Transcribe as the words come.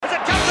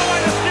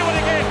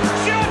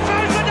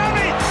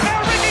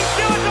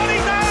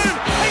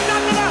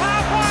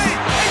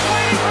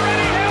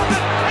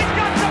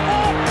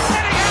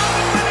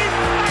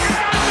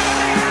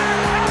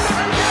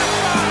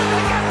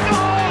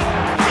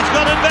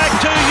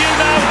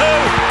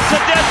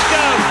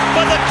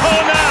for the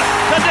corner.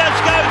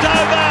 Tedesco's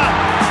over.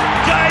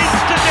 James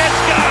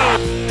Tedesco.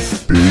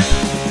 Big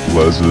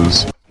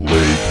Les's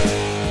League.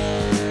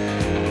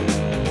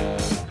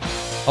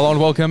 Hello and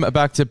welcome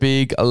back to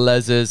Big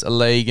Les's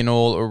League and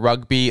all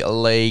rugby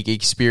league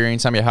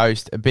experience. I'm your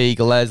host, Big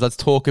Les. Let's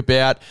talk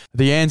about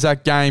the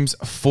Anzac games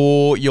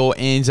for your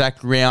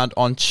Anzac round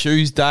on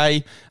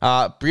Tuesday.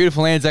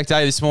 Beautiful Anzac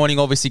day this morning.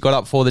 Obviously got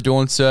up for the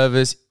dawn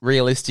service.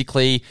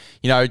 Realistically,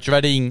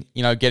 dreading,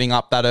 getting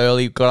up that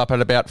early. Got up at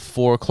about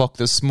 4 o'clock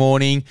this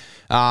morning.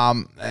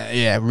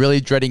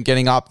 Really dreading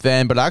getting up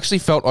then, but I actually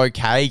felt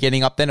okay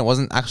getting up then. It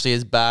wasn't actually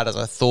as bad as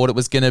I thought it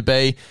was going to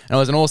be. And it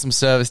was an awesome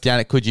service down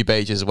at Coogee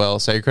Beach as well.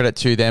 So credit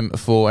to them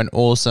for an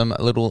awesome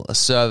little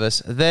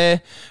service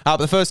there. But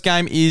the first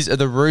game is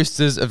the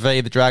Roosters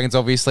v the Dragons,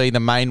 obviously the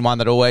main one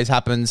that always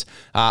happens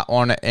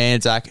on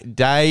Anzac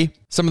Day.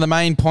 Some of the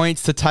main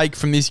points to take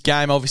from this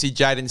game, obviously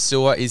Jaden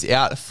Sewer is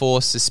out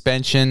for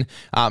suspension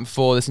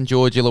for the St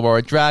George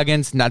Illawarra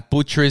Dragons. Nat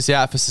Butcher is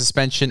out for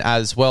suspension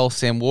as well.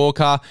 Sam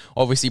Walker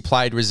obviously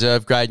played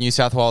reserve grade New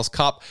South Wales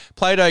Cup.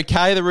 Played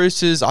okay. The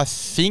Roosters, I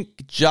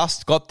think,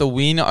 just got the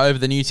win over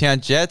the Newtown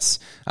Jets,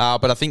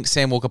 but I think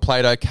Sam Walker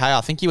played okay.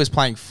 I think he was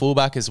playing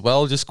fullback as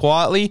well, just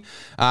quietly,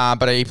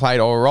 but he played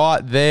all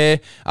right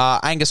there.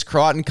 Angus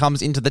Crichton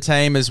comes into the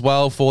team as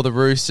well for the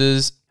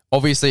Roosters.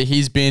 Obviously,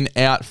 he's been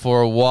out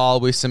for a while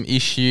with some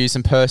issues,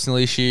 some personal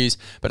issues,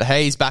 but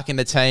he's back in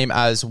the team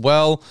as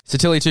well.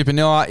 Satili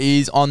Tupanua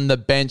is on the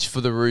bench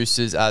for the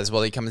Roosters as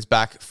well. He comes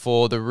back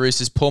for the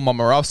Roosters. Paul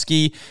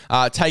Momirovski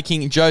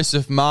taking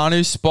Joseph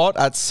Manu's spot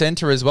at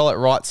centre as well, at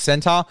right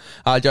centre.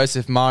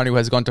 Joseph Manu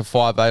has gone to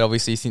 5'8",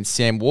 obviously, since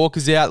Sam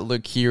Walker's out.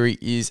 Luke Keary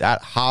is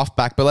at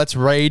halfback. But let's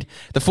read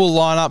the full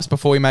lineups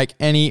before we make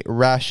any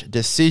rash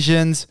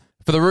decisions.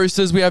 For the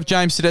Roosters, we have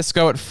James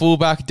Tedesco at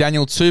fullback,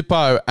 Daniel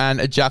Tupou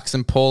and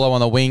Jackson Paulo on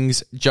the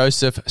wings,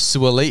 Joseph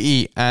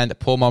Suali'i and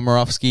Paul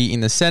Momirovski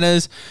in the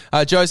centres,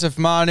 Joseph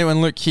Manu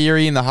and Luke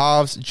Keary in the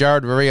halves,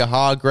 Jared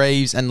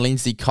Waerea-Hargreaves and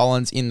Lindsay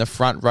Collins in the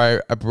front row,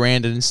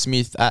 Brandon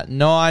Smith at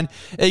 9,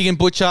 Egan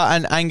Butcher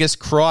and Angus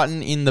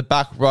Crichton in the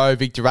back row,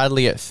 Victor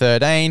Radley at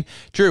 13,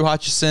 Drew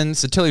Hutchison,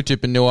 Satili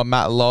Tupanua,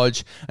 Matt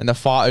Lodge, and the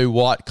Fa'u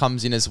White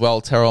comes in as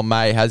well. Terrell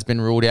May has been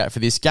ruled out for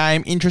this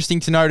game. Interesting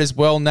to note as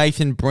well,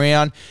 Nathan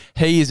Brown,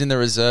 he is in the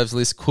reserves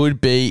list,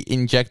 could be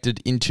injected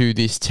into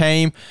this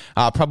team,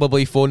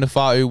 probably for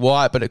Nafa'u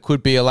White, but it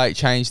could be a late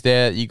change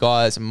there that you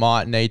guys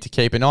might need to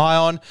keep an eye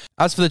on.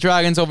 As for the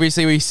Dragons,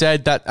 obviously we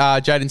said that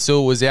Jaden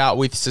Sewell was out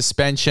with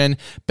suspension.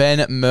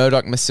 Ben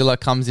Murdoch-Masila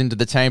comes into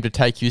the team to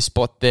take his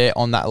spot there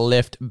on that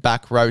left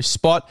back row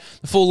spot.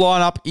 The full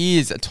lineup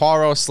is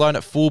Tyrell Sloan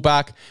at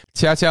fullback,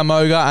 Tautau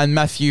Moga and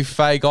Matthew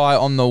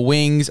Fagai on the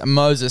wings,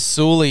 Moses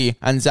Sully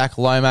and Zach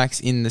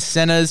Lomax in the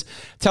centres,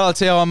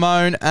 Talateo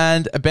Amon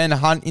and Ben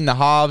Hunt in the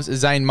halves,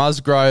 Zane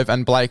Musgrove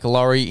and Blake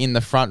Laurie in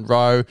the front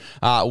row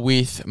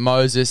with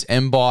Moses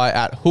Mbai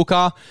at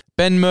hooker,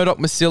 Ben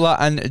Murdoch-Masila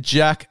and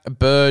Jack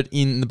Bird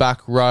in the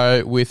back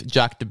row with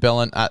Jack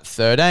DeBellin at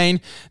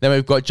 13. Then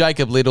we've got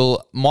Jacob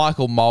Little,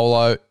 Michael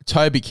Molo,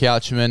 Toby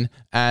Couchman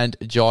and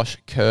Josh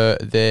Kerr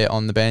there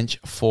on the bench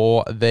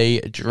for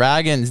the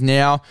Dragons.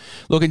 Now,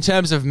 look, in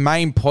terms of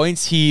main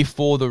points here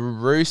for the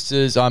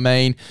Roosters, I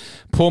mean,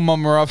 Paul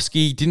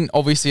Momirovski didn't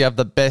obviously have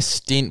the best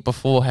stint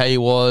before he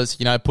was,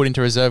 put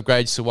into reserve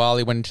grade.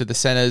 Suwali went into the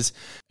centres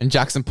and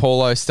Jackson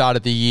Paulo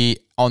started the year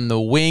on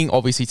the wing,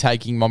 obviously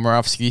taking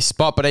Momirovski's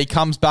spot, but he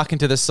comes back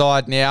into the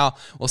side now.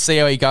 We'll see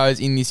how he goes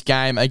in this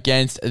game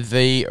against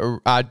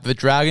the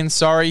Dragons,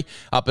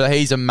 but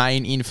he's a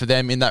main in for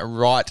them in that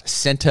right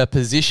centre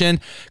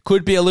position.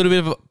 Could be a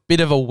little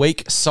bit of a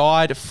weak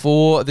side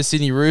for the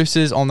Sydney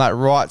Roosters on that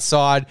right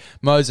side.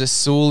 Moses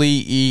Sully,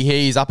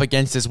 he's up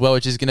against as well,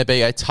 which is going to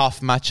be a tough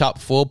matchup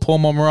for Paul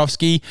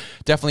Momirovski.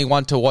 Definitely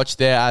one to watch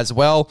there as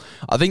well.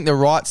 I think the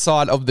right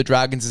side of the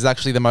Dragons is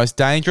actually the most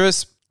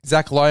dangerous.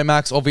 Zach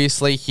Lomax,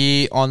 obviously,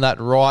 here on that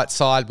right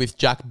side with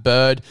Jack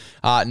Bird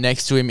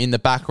next to him in the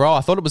back row. I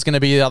thought it was going to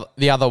be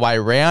the other way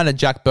around, and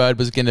Jack Bird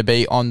was going to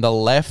be on the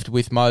left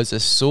with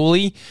Moses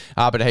Sully,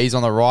 but he's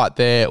on the right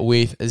there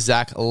with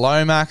Zach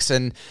Lomax,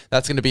 and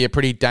that's going to be a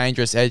pretty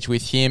dangerous edge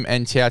with him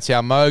and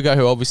Tautau Moga,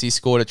 who obviously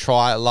scored a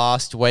try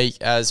last week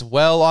as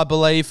well, I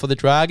believe, for the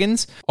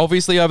Dragons.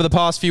 Obviously, over the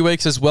past few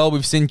weeks as well,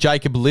 we've seen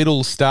Jacob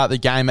Little start the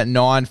game at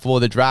 9 for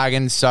the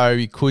Dragons, so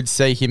you could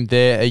see him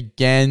there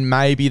again.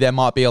 Maybe there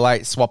might be a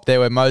late swap there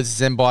where Moses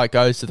Mbai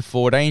goes to the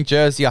 14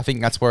 jersey. I think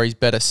that's where he's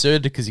better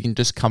suited because he can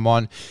just come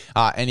on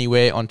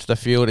anywhere onto the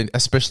field, and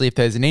especially if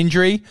there's an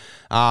injury.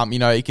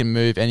 He can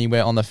move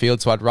anywhere on the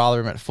field, so I'd rather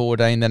him at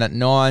 14 than at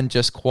 9,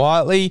 just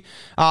quietly.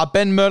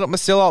 Ben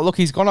Murdoch-Masila, look,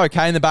 he's gone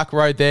okay in the back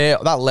row there.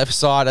 That left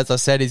side, as I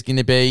said, is going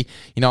to be,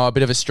 a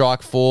bit of a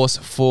strike force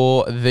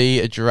for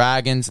the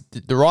Dragons.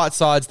 The right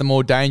side's the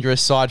more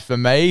dangerous side for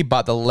me,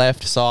 but the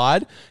left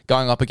side,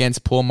 going up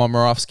against Paul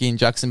Momirovski and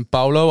Jackson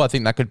Paulo, I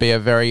think that could be a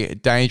very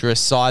dangerous dangerous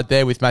side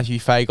there with Matthew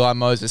Fagai,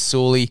 Moses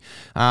Sully,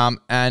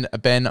 and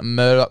Ben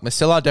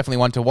Murdoch-Masila. Definitely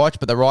one to watch,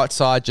 but the right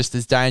side just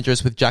as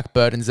dangerous with Jack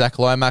Bird and Zach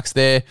Lomax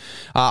there.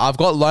 I've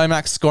got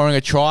Lomax scoring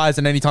a try as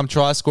an anytime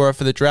try scorer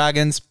for the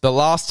Dragons. The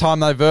last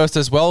time they versed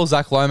as well,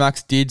 Zach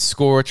Lomax did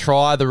score a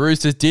try. The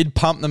Roosters did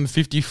pump them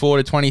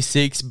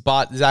 54-26,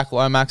 but Zach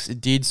Lomax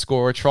did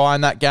score a try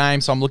in that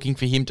game, so I'm looking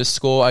for him to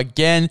score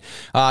again.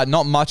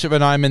 Not much of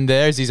an omen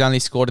there as he's only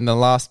scored in the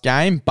last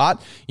game,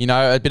 but, you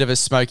know, a bit of a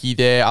smoky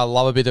there. I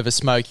love a bit of a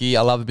smoky.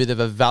 I love a bit of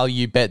a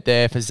value bet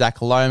there for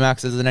Zach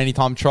Lomax as an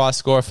anytime try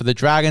scorer for the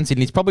Dragons, and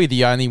he's probably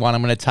the only one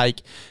I'm going to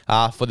take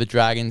for the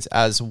Dragons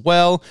as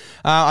well.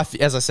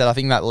 As I said, I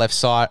think that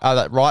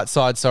that right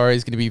side, is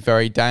going to be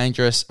very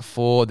dangerous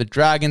for the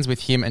Dragons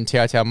with him and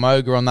Teotau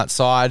Moga on that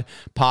side,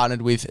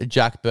 partnered with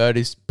Jack Bird,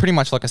 who's pretty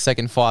much like a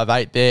second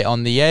 5'8" there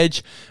on the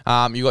edge.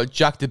 You've got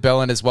Jack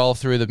DeBellin as well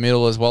through the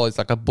middle as well. He's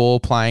like a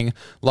ball-playing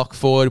lock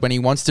forward when he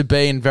wants to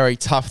be, and very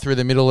tough through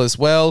the middle as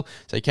well.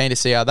 So keen to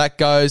see how that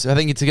goes. I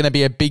think it's going to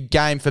be a big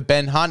game for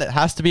Ben Hunt. It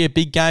has to be a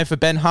big game for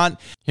Ben Hunt.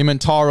 Him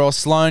and Tyrell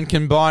Sloan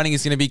combining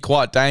is going to be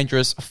quite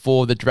dangerous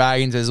for the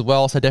Dragons as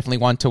well, so definitely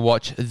one to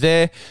watch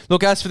there.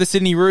 Look, as for the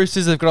Sydney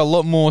Roosters, they've got a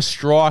lot more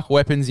strike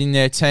weapons in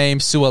their team.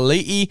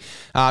 Suaalii,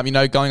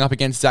 going up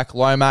against Zach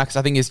Lomax,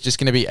 I think is just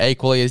going to be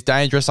equally as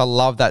dangerous. I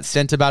love that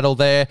centre battle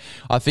there.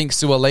 I think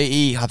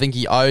Suaalii,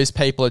 he owes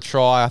people a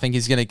try. I think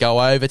he's going to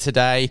go over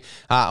today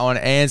on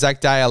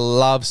Anzac Day. I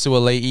love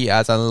Suaalii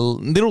as a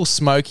little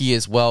smoky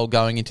as well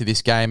going into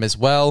this game as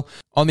well.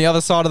 On the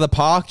other side of the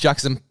park,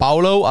 Jackson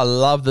Paulo, I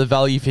love the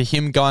value for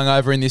him going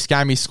over in this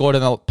game. He scored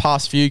in the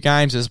past few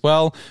games as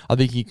well. I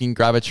think you can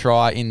grab a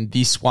try in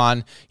this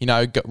one,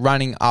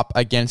 running up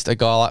against a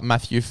guy like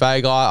Matthew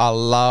Fagai. I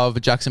love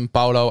Jackson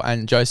Paulo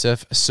and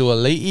Joseph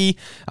Suaalii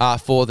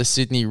for the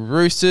Sydney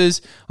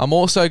Roosters. I'm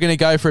also going to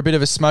go for a bit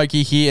of a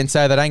smoky here and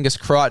say that Angus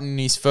Crichton in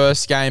his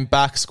first game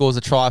back scores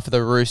a try for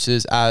the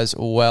Roosters as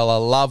well. I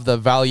love the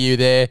value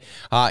there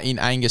in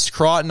Angus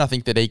Crichton. I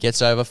think that he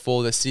gets over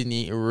for the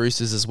Sydney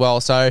Roosters as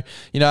well. So,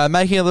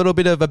 making a little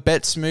bit of a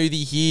bet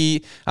smoothie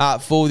here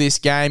for this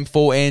game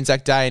for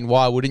Anzac Day, and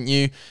why wouldn't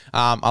you?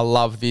 I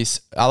love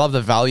this. I love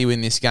the value in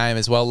this game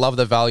as well. Love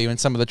the value in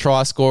some of the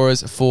try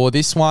scorers for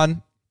this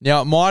one.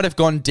 Now, it might have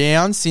gone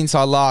down since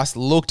I last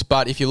looked,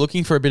 but if you're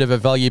looking for a bit of a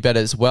value bet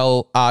as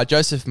well,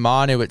 Joseph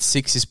Manu at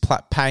 6 is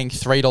paying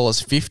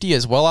 $3.50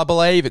 as well, I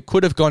believe. It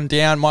could have gone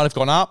down, might have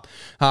gone up,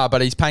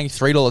 but he's paying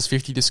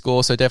 $3.50 to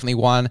score, so definitely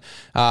one,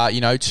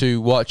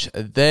 to watch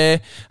there.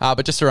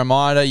 But just a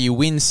reminder, you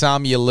win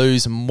some, you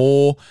lose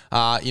more.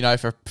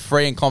 For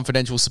free and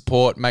confidential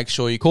support, make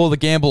sure you call the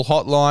Gamble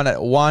hotline at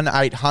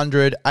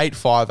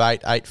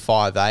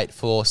 1-800-858-858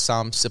 for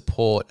some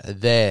support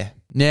there.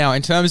 Now,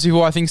 in terms of who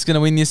I think is going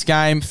to win this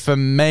game, for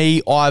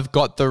me, I've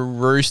got the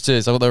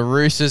Roosters. I've got the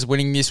Roosters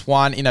winning this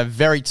one in a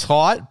very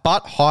tight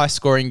but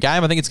high-scoring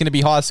game. I think it's going to be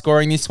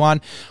high-scoring, this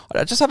one.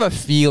 I just have a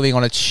feeling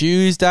on a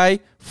Tuesday,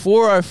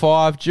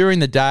 4:05 during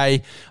the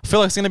day, I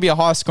feel like it's going to be a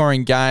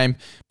high-scoring game.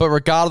 But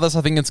regardless,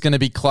 I think it's going to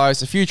be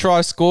close. A few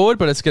tries scored,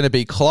 but it's going to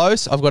be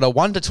close. I've got a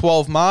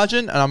 1-12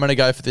 margin, and I'm going to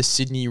go for the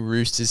Sydney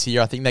Roosters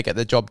here. I think they get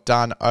the job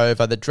done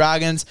over the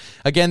Dragons.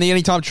 Again, the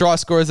anytime try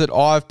scorers that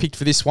I've picked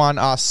for this one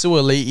are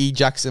Suaalii,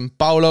 Jackson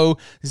Paulo,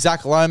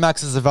 Zach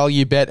Lomax as a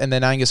value bet, and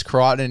then Angus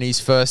Crichton in his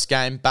first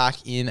game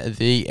back in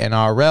the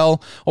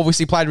NRL.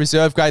 Obviously played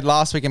reserve grade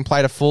last week and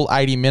played a full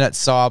 80 minutes,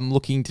 so I'm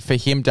looking for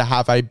him to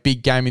have a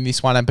big game in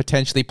this one and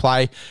potentially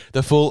play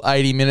the full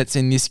 80 minutes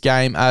in this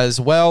game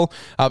as well.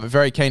 But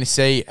very keen to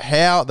see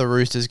how the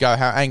Roosters go,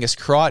 how Angus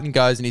Crichton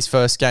goes in his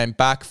first game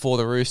back for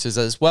the Roosters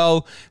as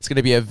well. It's going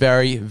to be a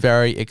very,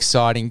 very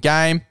exciting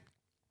game.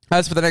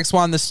 As for the next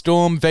one, the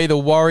Storm v the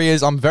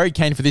Warriors, I'm very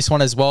keen for this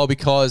one as well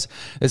because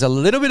there's a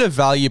little bit of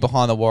value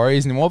behind the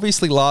Warriors. And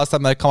obviously last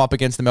time they come up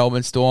against the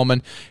Melbourne Storm,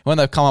 and when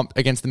they've come up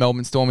against the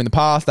Melbourne Storm in the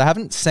past, they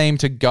haven't seemed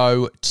to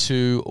go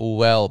too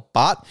well.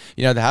 But,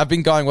 they have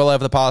been going well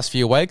over the past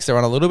few weeks. They're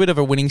on a little bit of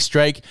a winning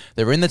streak.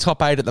 They're in the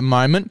top 8 at the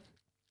moment.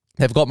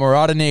 They've got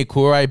Murata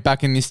Niukure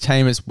back in this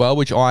team as well,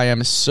 which I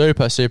am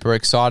super, super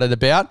excited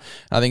about.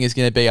 I think is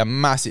going to be a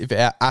massive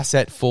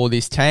asset for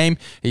this team.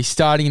 He's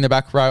starting in the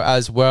back row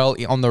as well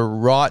on the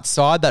right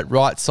side. That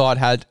right side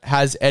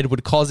has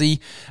Edward Cozzy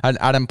and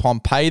Adam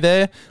Pompey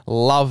there.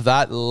 Love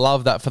that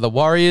for the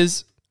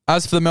Warriors.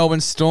 As for the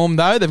Melbourne Storm,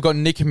 though, they've got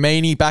Nick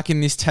Meaney back in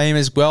this team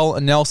as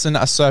well. Nelson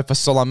Asofa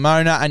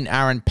Solomona and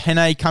Aaron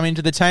Penne come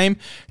into the team.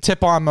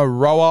 Tepai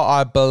Maroa,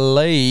 I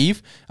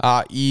believe,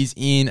 is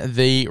in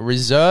the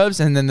reserves.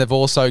 And then they've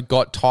also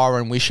got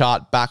Tyron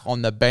Wishart back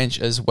on the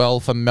bench as well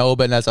for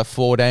Melbourne as a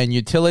 14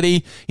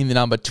 utility in the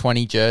number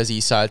 20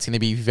 jersey. So it's going to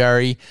be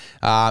very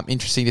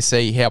interesting to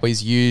see how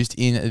he's used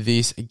in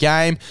this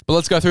game. But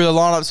let's go through the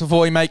lineups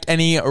before we make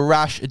any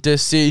rash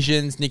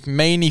decisions. Nick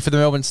Meaney for the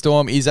Melbourne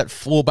Storm is at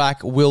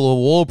fullback. Will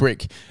Will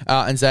Warbrick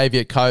and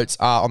Xavier Coates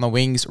are on the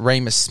wings.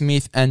 Remus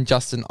Smith and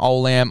Justin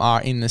Olam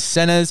are in the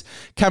centres.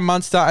 Cam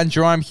Munster and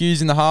Jerome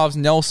Hughes in the halves.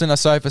 Nelson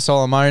Asofa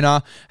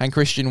Solomona and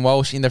Christian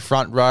Walsh in the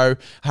front row.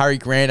 Harry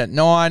Grant at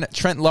 9.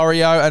 Trent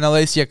Lorio and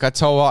Alicia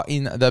Katoa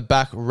in the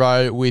back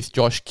row with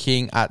Josh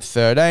King at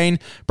 13.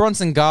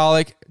 Bronson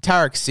Garlick,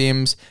 Tarek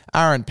Sims,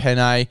 Aaron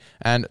Penne,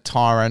 and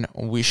Tyron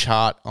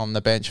Wishart on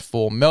the bench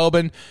for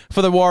Melbourne.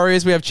 For the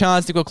Warriors, we have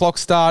Chance Nickel Clock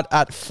start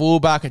at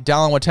fullback,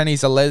 Dallin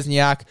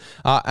Watene-Zalesniak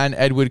and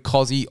Edward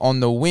Cozzy on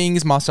the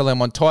wings, Marcelo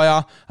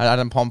Montoya and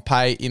Adam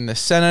Pompey in the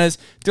centres,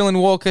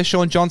 Dylan Walker,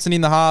 Sean Johnson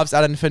in the halves,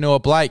 Adam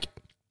Fanua-Blake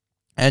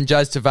and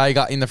Jazz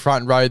Tavega in the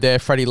front row there.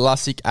 Freddie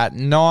Lussick at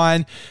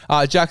 9.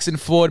 Jackson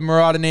Ford,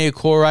 Murata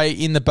Niokore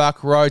in the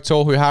back row.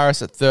 Tohu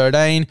Harris at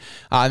 13.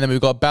 And then we've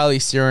got Bailey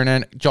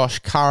Sirinen, Josh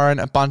Curran,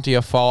 Bunty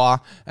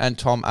Afoa, and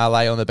Tom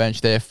Ale on the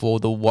bench there for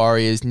the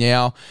Warriors.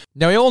 Now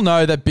we all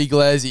know that Big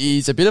Les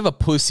is a bit of a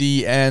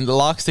pussy and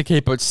likes to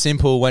keep it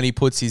simple when he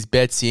puts his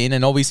bets in.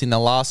 And obviously in the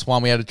last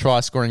one, we had a try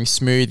scoring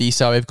smoothie.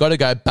 So we've got to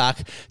go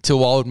back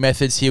to old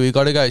methods here. We've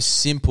got to go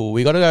simple.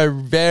 We've got to go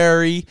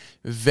very,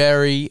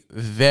 very,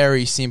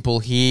 very simple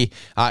here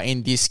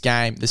in this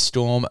game, the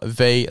Storm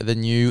v the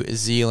New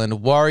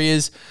Zealand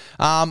Warriors.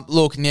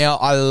 Look, now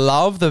I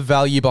love the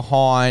value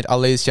behind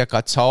Alicia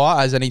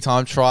Katoa as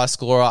anytime try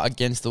scorer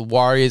against the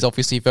Warriors,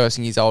 obviously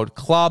versing his old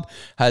club,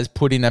 has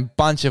put in a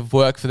bunch of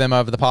work for them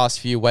over the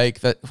past few weeks,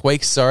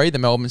 the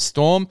Melbourne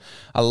Storm.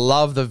 I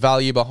love the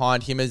value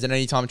behind him as an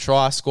anytime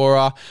try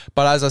scorer,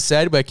 but as I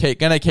said, we're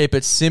going to keep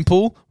it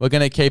simple. We're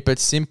going to keep it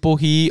simple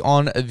here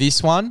on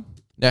this one.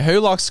 Now,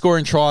 who likes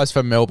scoring tries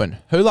for Melbourne?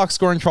 Who likes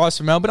scoring tries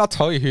for Melbourne? I'll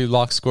tell you who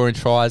likes scoring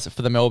tries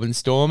for the Melbourne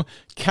Storm.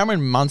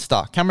 Cameron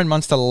Munster. Cameron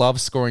Munster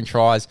loves scoring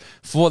tries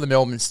for the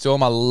Melbourne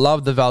Storm. I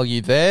love the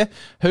value there.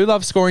 Who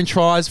loves scoring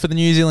tries for the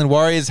New Zealand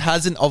Warriors?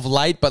 Hasn't of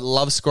late, but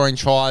loves scoring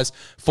tries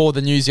for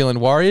the New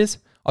Zealand Warriors.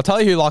 I'll tell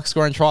you who likes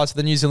scoring tries for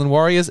the New Zealand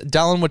Warriors.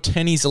 Dallin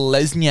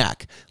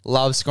Watene-Zalesniak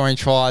loves scoring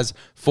tries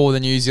for the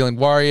New Zealand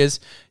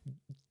Warriors.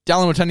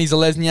 Dallin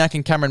Watene-Zalesniak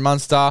and Cameron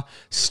Munster,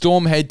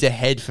 Storm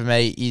head-to-head for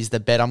me is the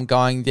bet I'm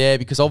going there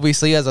because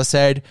obviously, as I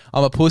said,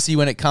 I'm a pussy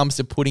when it comes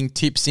to putting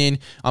tips in.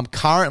 I'm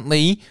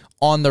currently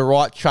on the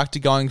right track to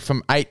going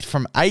from 8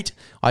 from 8.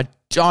 I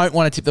don't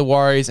want to tip the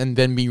Warriors and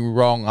then be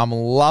wrong. I'm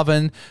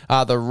loving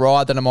the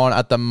ride that I'm on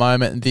at the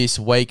moment this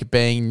week,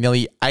 being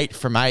nearly 8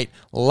 from 8.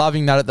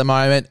 Loving that at the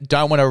moment.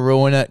 Don't want to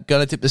ruin it.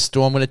 Going to tip the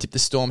Storm. Going to tip the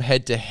Storm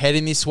head-to-head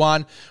in this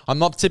one. I'm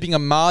not tipping a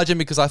margin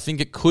because I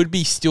think it could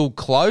be still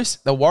close.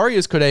 The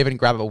Warriors could even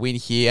grab a win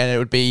here, and it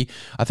would be,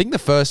 I think, the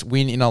first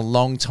win in a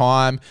long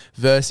time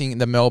versus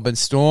the Melbourne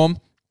Storm.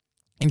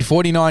 In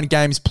 49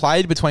 games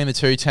played between the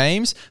two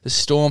teams, the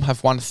Storm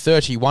have won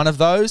 31 of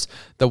those.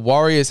 The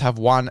Warriors have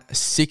won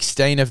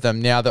 16 of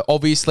them. Now,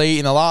 obviously,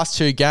 in the last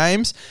two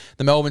games,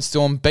 the Melbourne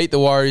Storm beat the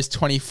Warriors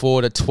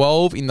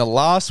 24-12 in the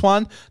last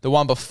one. The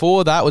one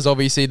before that was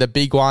obviously the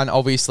big one,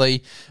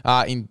 obviously,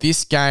 in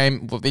this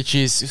game, which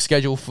is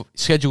scheduled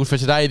for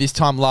today, this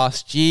time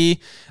last year.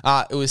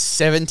 It was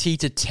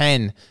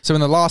 70-10. So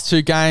in the last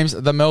two games,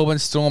 the Melbourne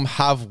Storm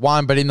have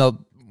won, but in the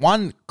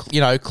one,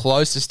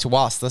 closest to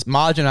us, the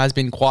margin has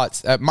been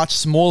quite much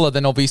smaller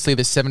than obviously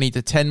the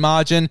 70-10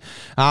 margin.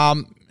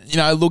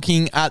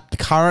 Looking at the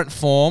current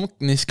form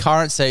in this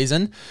current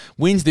season,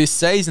 wins this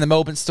season, the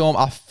Melbourne Storm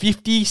are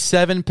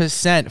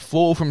 57%,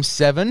 4 from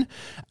 7,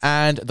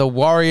 and the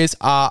Warriors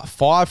are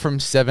 5 from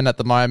 7 at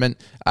the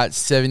moment at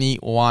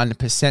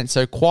 71%.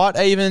 So quite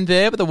even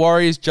there, but the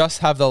Warriors just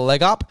have the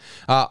leg up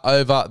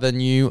over the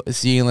New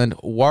Zealand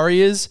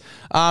Warriors.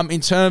 In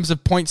terms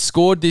of points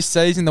scored this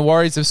season, the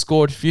Warriors have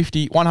scored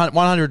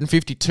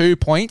 152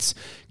 points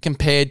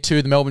compared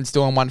to the Melbourne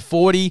Storm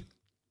 140.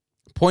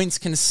 Points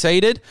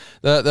conceded,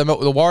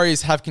 the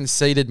Warriors have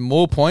conceded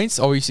more points.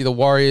 Obviously,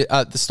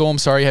 the Storm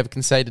have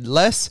conceded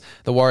less.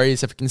 The Warriors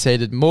have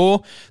conceded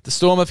more. The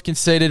Storm have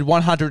conceded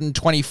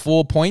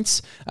 124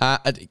 points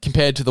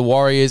compared to the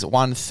Warriors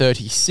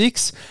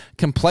 136.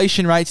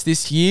 Completion rates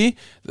this year,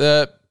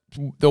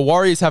 the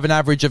Warriors have an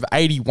average of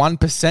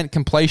 81%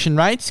 completion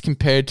rates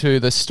compared to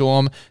the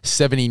Storm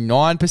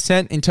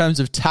 79%. In terms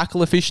of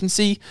tackle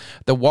efficiency,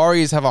 the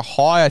Warriors have a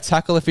higher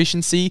tackle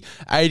efficiency,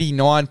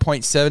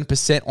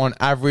 89.7% on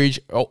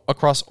average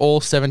across all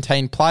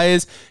 17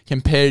 players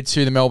compared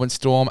to the Melbourne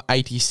Storm,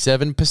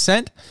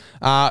 87%.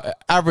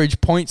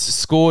 Average points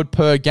scored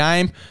per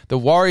game, the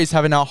Warriors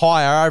having a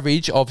higher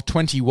average of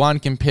 21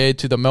 compared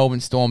to the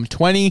Melbourne Storm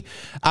 20.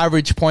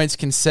 Average points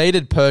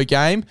conceded per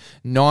game,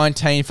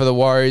 19 for the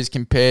Warriors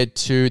compared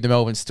to the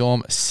Melbourne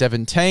Storm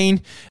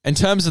 17. In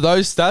terms of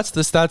those stats,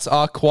 the stats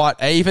are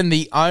quite even.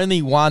 The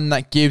only one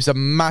that gives a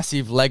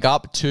massive leg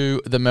up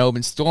to the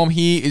Melbourne Storm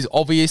here is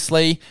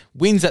obviously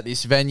wins at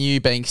this venue,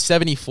 being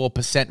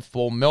 74%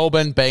 for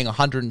Melbourne, being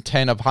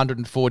 110 of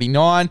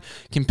 149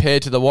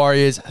 compared to the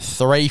Warriors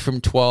 3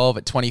 from 12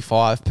 at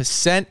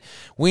 25%.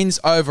 Wins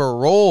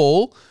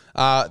overall,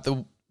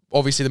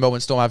 obviously the Melbourne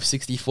Storm have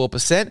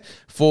 64%,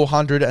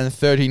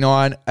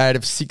 439 out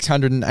of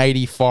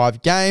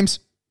 685 games.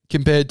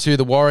 compared to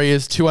the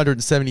Warriors,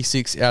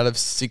 276 out of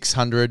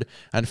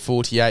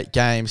 648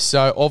 games.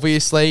 So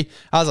obviously,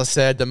 as I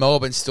said, the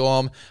Melbourne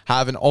Storm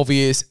have an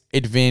obvious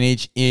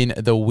advantage in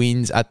the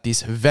wins at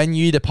this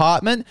venue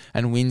department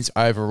and wins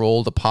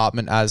overall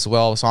department as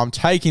well. So I'm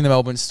taking the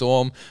Melbourne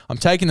Storm. I'm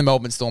taking the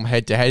Melbourne Storm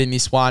head-to-head in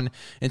this one.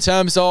 In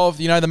terms of,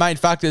 the main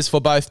factors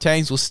for both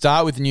teams, we'll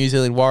start with the New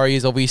Zealand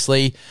Warriors.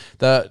 Obviously,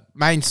 the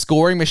main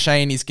scoring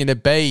machine is going to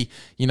be,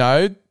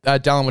 Dallin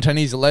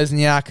Watene,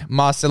 Lesniak,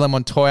 Marcelo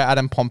Montoya,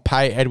 Adam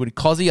Pompey, Edward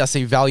Cozzy. I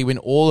see value in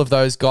all of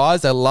those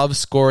guys. They love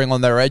scoring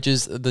on their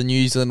edges, the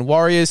New Zealand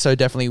Warriors, so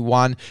definitely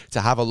one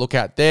to have a look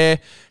at there.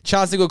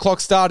 Chance to go clock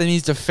start in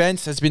his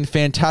defence has been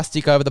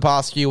fantastic over the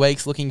past few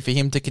weeks, looking for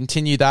him to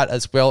continue that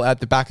as well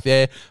at the back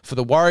there for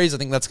the Warriors. I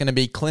think that's going to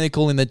be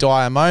clinical in the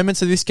dire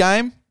moments of this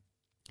game.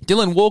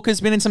 Dylan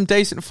Walker's been in some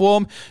decent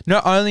form,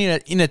 not only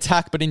in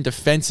attack but in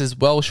defence as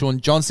well.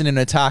 Sean Johnson in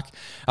attack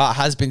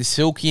has been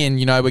silky, and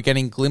we're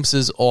getting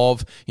glimpses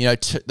of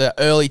the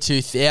early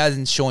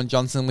 2000s Sean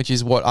Johnson, which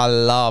is what I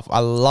love. I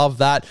love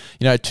that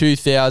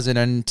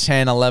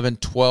 2010, 11,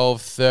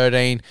 12,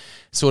 13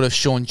 sort of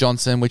Sean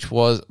Johnson, which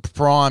was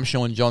prime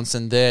Sean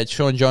Johnson there.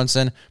 Sean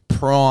Johnson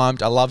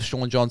primed. I love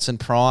Sean Johnson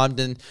primed,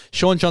 and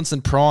Sean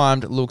Johnson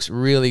primed looks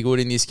really good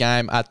in this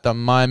game at the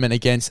moment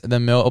against the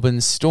Melbourne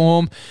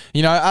Storm.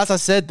 As I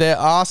said, there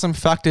are some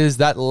factors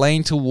that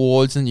lean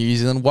towards the New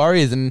Zealand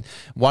Warriors, and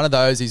one of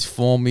those is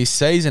form this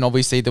season.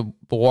 Obviously, the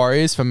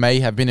Warriors, for me,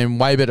 have been in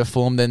way better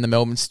form than the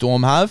Melbourne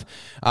Storm have,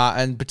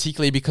 and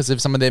particularly because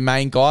of some of their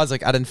main guys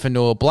like Adam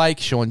Fanua-Blake,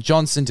 Sean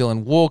Johnson,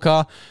 Dylan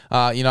Walker,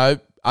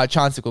 a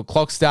chance to go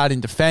clock start in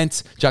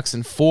defence,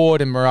 Jackson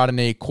Ford and Murata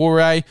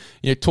Niukore.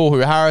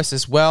 Tohu Harris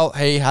as well.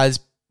 He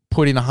has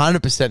put in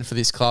 100% for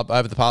this club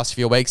over the past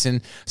few weeks and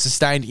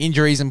sustained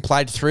injuries and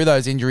played through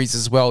those injuries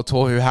as well,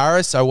 Tohu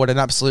Harris. So what an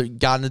absolute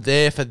gun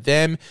there for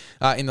them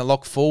in the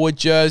lock forward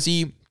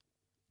jersey.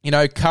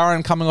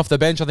 Curran coming off the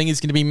bench, I think is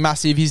going to be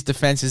massive. His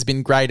defence has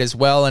been great as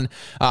well, and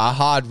a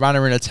hard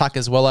runner in attack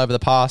as well over the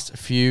past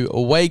few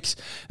weeks.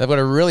 They've got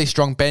a really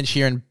strong bench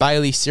here in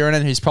Bailey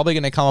Sirenen, who's probably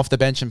going to come off the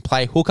bench and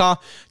play hooker,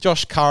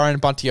 Josh Curran,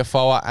 Bunty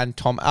Afoa, and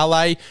Tom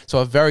Alley. So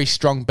a very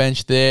strong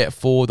bench there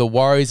for the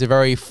Warriors, a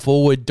very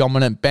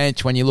forward-dominant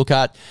bench. When you look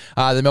at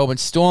the Melbourne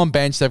Storm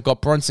bench, they've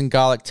got Bronson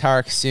Garlick,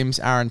 Tarek Sims,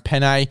 Aaron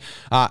Penne,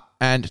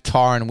 and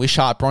Tyron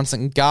Wishart.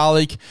 Bronson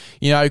Garlick,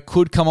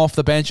 could come off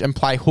the bench and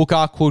play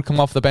hooker, could come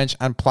off the bench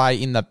and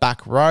play in the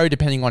back row,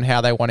 depending on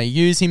how they want to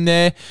use him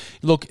there.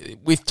 Look,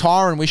 with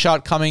Tyron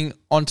Wishart coming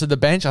onto the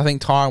bench, I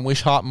think Tyron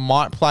Wishart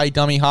might play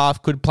dummy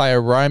half, could play a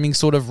roaming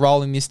sort of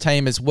role in this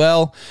team as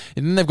well.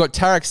 And then they've got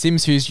Tarek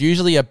Sims, who's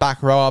usually a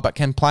back rower, but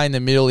can play in the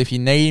middle if you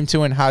need him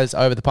to, and has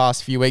over the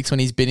past few weeks when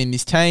he's been in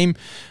this team.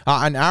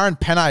 And Aaron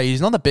Penne,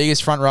 he's not the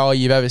biggest front rower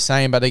you've ever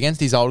seen, but against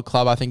his old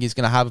club, I think he's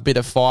going to have a bit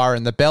of fire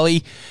in the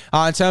belly.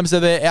 In terms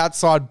of their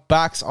outside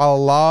backs, I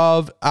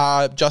love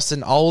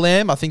Justin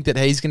Olam. I think that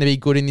he's going to be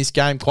good in this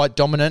game, quite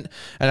dominant,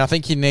 and I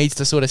think he needs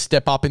to sort of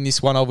step up in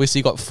this one.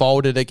 Obviously got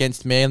folded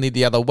against Manly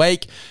the other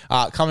week.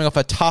 Coming off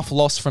a tough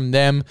loss from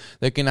them,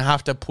 they're going to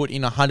have to put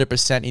in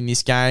 100% in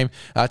this game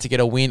to get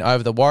a win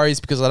over the Warriors,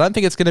 because I don't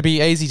think it's going to be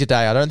easy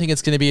today. I don't think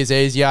it's going to be as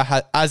easy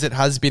as it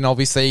has been,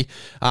 obviously,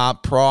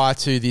 prior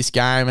to this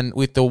game, and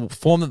with the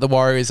form that the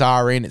Warriors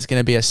are in, it's going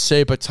to be a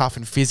super tough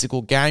and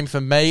physical game for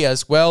me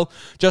as well.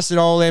 Justin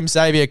Olam,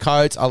 Xavier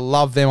Coates, I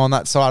love them on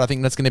that side. I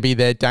think that's going to be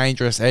their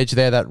dangerous edge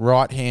there, that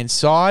right-hand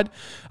side.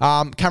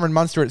 Cameron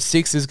Munster at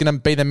 6 is going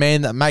to be the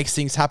man that makes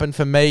things happen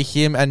for me.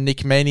 Him and Nick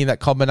Meaney, that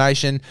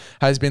combination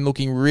has been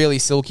looking really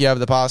silky over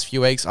the past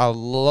few weeks.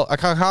 I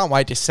can't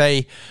wait to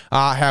see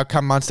how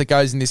Cameron Munster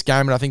goes in this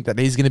game, and I think that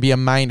he's going to be a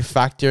main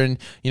factor. And,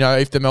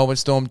 if the Melbourne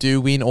Storm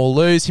do win or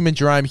lose, him and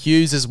Jerome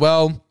Hughes as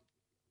well.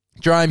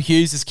 Jerome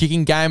Hughes'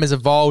 kicking game has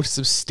evolved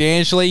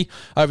substantially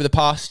over the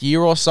past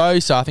year or so,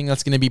 so I think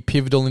that's going to be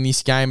pivotal in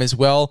this game as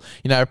well.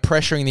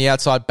 Pressuring the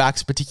outside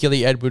backs,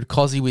 particularly Edward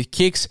Cozzy with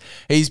kicks.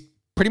 He's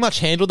pretty much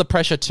handled the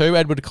pressure too,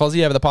 Edward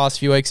Cozzy, over the past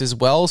few weeks as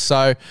well,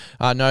 so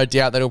no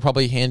doubt that he'll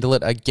probably handle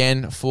it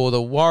again for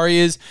the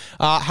Warriors.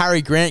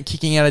 Harry Grant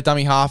kicking out a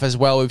dummy half as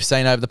well, we've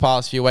seen over the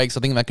past few weeks. I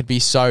think that could be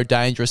so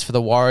dangerous for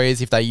the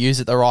Warriors if they use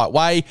it the right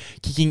way.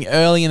 Kicking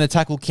early in the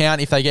tackle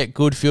count if they get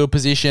good field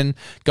position,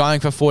 going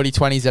for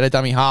 40-20s at a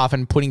dummy half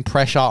and putting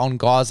pressure on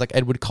guys like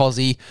Edward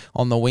Cozzy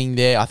on the wing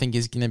there, I think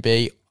is going to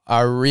be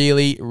a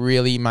really,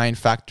 really main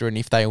factor in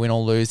if they win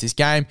or lose this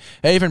game.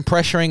 Even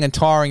pressuring and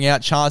tiring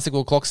out Chance to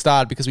go clock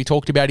start, because we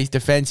talked about his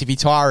defence. If you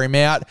tire him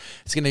out,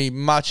 it's going to be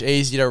much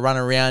easier to run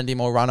around him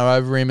or run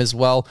over him as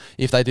well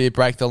if they do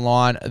break the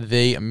line,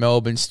 the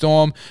Melbourne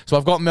Storm. So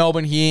I've got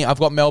Melbourne here. I've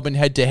got Melbourne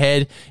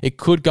head-to-head. It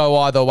could go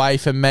either way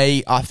for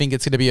me. I think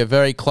it's going to be a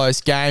very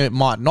close game. It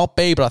might not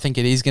be, but I think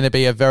it is going to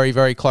be a very,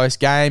 very close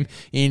game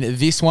in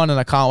this one, and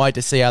I can't wait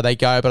to see how they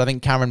go. But I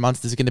think Cameron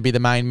Munster is going to be the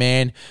main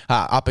man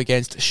up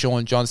against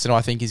Sean Johnson.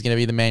 I think he's going to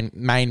be the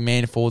main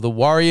man for the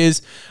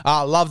Warriors.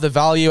 Love the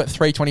value at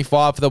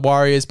 $3.25 for the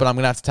Warriors, but I'm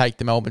going to have to take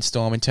the Melbourne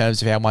Storm in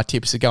terms of how my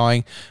tips are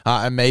going,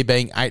 and me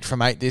being 8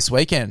 from 8 this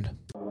weekend.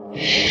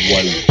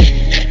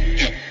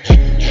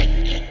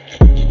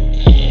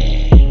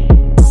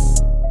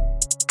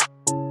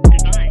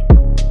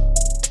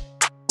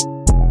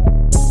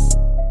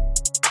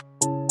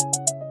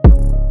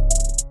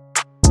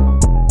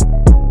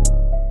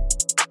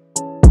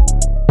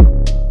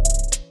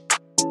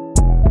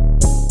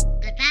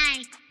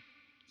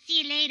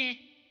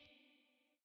 later.